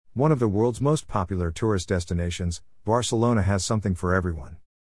One of the world's most popular tourist destinations, Barcelona has something for everyone.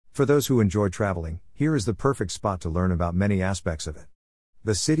 For those who enjoy traveling, here is the perfect spot to learn about many aspects of it.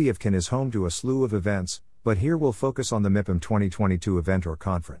 The city of Can is home to a slew of events, but here we'll focus on the MIPIM 2022 event or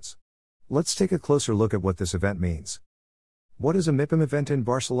conference. Let's take a closer look at what this event means. What is a MIPIM event in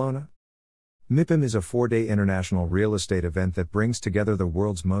Barcelona? MIPIM is a 4-day international real estate event that brings together the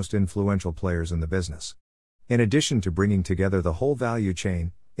world's most influential players in the business. In addition to bringing together the whole value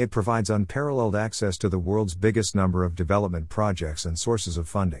chain, it provides unparalleled access to the world's biggest number of development projects and sources of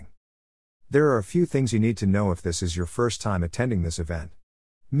funding. There are a few things you need to know if this is your first time attending this event.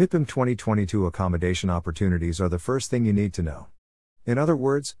 MIPIM 2022 accommodation opportunities are the first thing you need to know. In other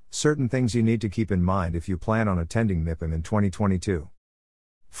words, certain things you need to keep in mind if you plan on attending MIPIM in 2022.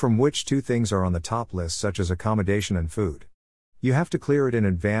 From which two things are on the top list, such as accommodation and food. You have to clear it in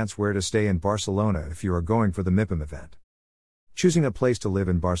advance where to stay in Barcelona if you are going for the MIPIM event. Choosing a place to live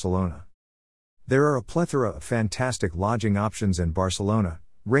in Barcelona. There are a plethora of fantastic lodging options in Barcelona,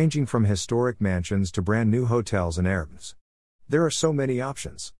 ranging from historic mansions to brand new hotels and Airbnbs. There are so many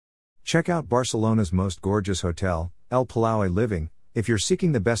options. Check out Barcelona's most gorgeous hotel, El Palau Living, if you're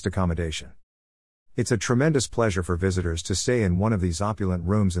seeking the best accommodation. It's a tremendous pleasure for visitors to stay in one of these opulent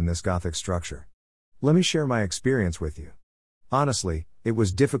rooms in this Gothic structure. Let me share my experience with you. Honestly, it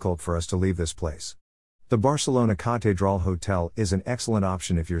was difficult for us to leave this place. The Barcelona Catedral Hotel is an excellent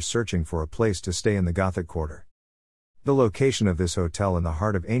option if you're searching for a place to stay in the Gothic quarter. The location of this hotel in the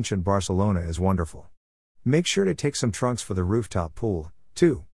heart of ancient Barcelona is wonderful. Make sure to take some trunks for the rooftop pool,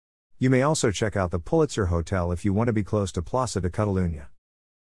 too. You may also check out the Pulitzer Hotel if you want to be close to Plaça de Catalunya.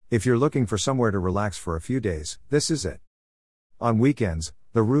 If you're looking for somewhere to relax for a few days, this is it. On weekends,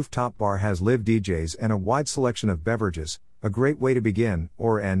 the rooftop bar has live DJs and a wide selection of beverages, a great way to begin,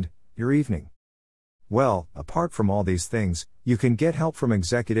 or end, your evening. Well, apart from all these things, you can get help from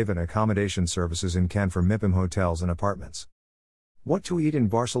executive and accommodation services in Can for MIPIM hotels and apartments. What to eat in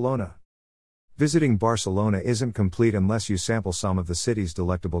Barcelona? Visiting Barcelona isn't complete unless you sample some of the city's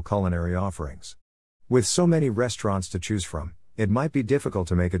delectable culinary offerings. With so many restaurants to choose from, it might be difficult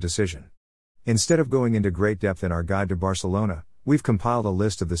to make a decision. Instead of going into great depth in our guide to Barcelona, we've compiled a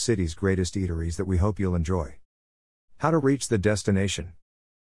list of the city's greatest eateries that we hope you'll enjoy. How to reach the destination?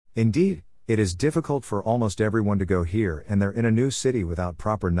 Indeed, it is difficult for almost everyone to go here and they're in a new city without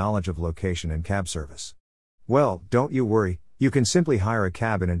proper knowledge of location and cab service. Well, don't you worry, you can simply hire a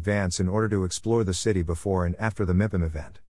cab in advance in order to explore the city before and after the MIPIM event.